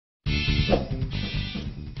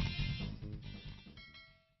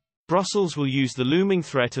Brussels will use the looming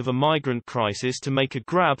threat of a migrant crisis to make a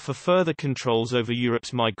grab for further controls over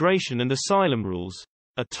Europe's migration and asylum rules.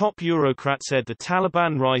 A top Eurocrat said the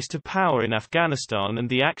Taliban rise to power in Afghanistan and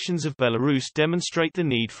the actions of Belarus demonstrate the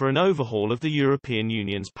need for an overhaul of the European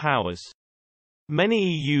Union's powers. Many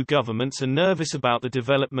EU governments are nervous about the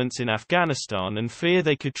developments in Afghanistan and fear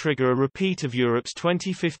they could trigger a repeat of Europe's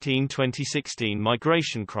 2015-2016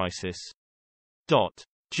 migration crisis.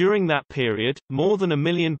 During that period, more than 1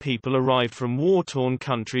 million people arrived from war-torn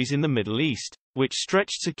countries in the Middle East, which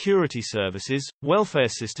stretched security services, welfare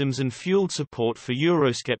systems and fueled support for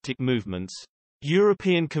Eurosceptic movements.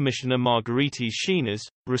 European Commissioner migrati0n,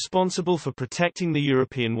 responsible for protecting the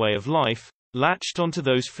European way of life, latched onto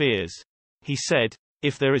those fears. He said,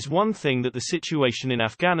 "If there is one thing that the situation in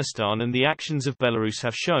Afghanistan and the actions of Belarus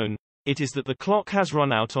have shown, it is that the clock has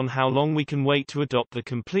run out on how long we can wait to adopt the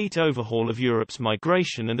complete overhaul of Europe's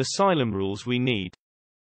migration and asylum rules we need."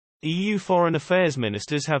 EU foreign affairs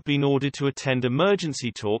ministers have been ordered to attend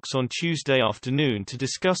emergency talks on Tuesday afternoon to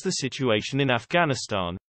discuss the situation in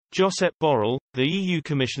Afghanistan. Josep Borrell, the EU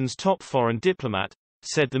Commission's top foreign diplomat,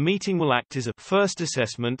 said the meeting will act as a first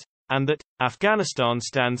assessment, and that Afghanistan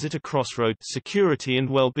stands at a crossroad. Security and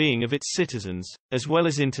well-being of its citizens, as well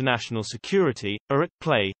as international security, are at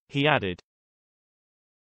play, he added.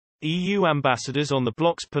 EU ambassadors on the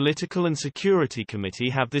bloc's Political and Security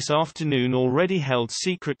Committee have this afternoon already held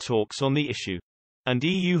secret talks on the issue. And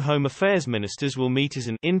EU Home Affairs ministers will meet as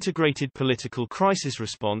an integrated political crisis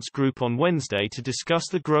response group on Wednesday to discuss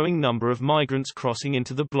the growing number of migrants crossing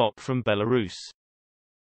into the bloc from Belarus.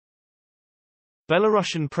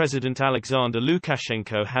 Belarusian President Alexander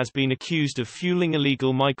Lukashenko has been accused of fueling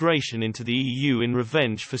illegal migration into the EU in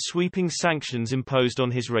revenge for sweeping sanctions imposed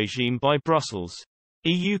on his regime by Brussels.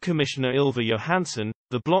 EU Commissioner Ylva Johansson,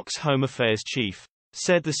 the bloc's Home Affairs chief,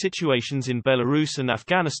 said the situations in Belarus and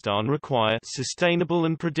Afghanistan require sustainable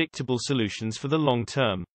and predictable solutions for the long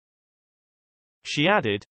term. She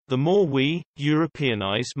added, "The more we,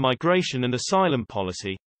 Europeanize migration and asylum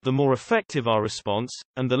policy, the more effective our response,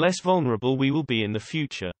 and the less vulnerable we will be in the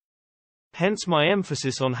future. Hence my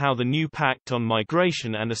emphasis on how the new pact on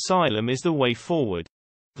migration and asylum is the way forward."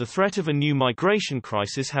 The threat of a new migration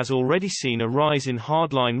crisis has already seen a rise in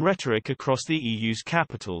hardline rhetoric across the EU's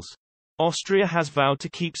capitals. Austria has vowed to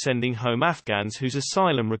keep sending home Afghans whose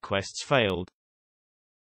asylum requests failed.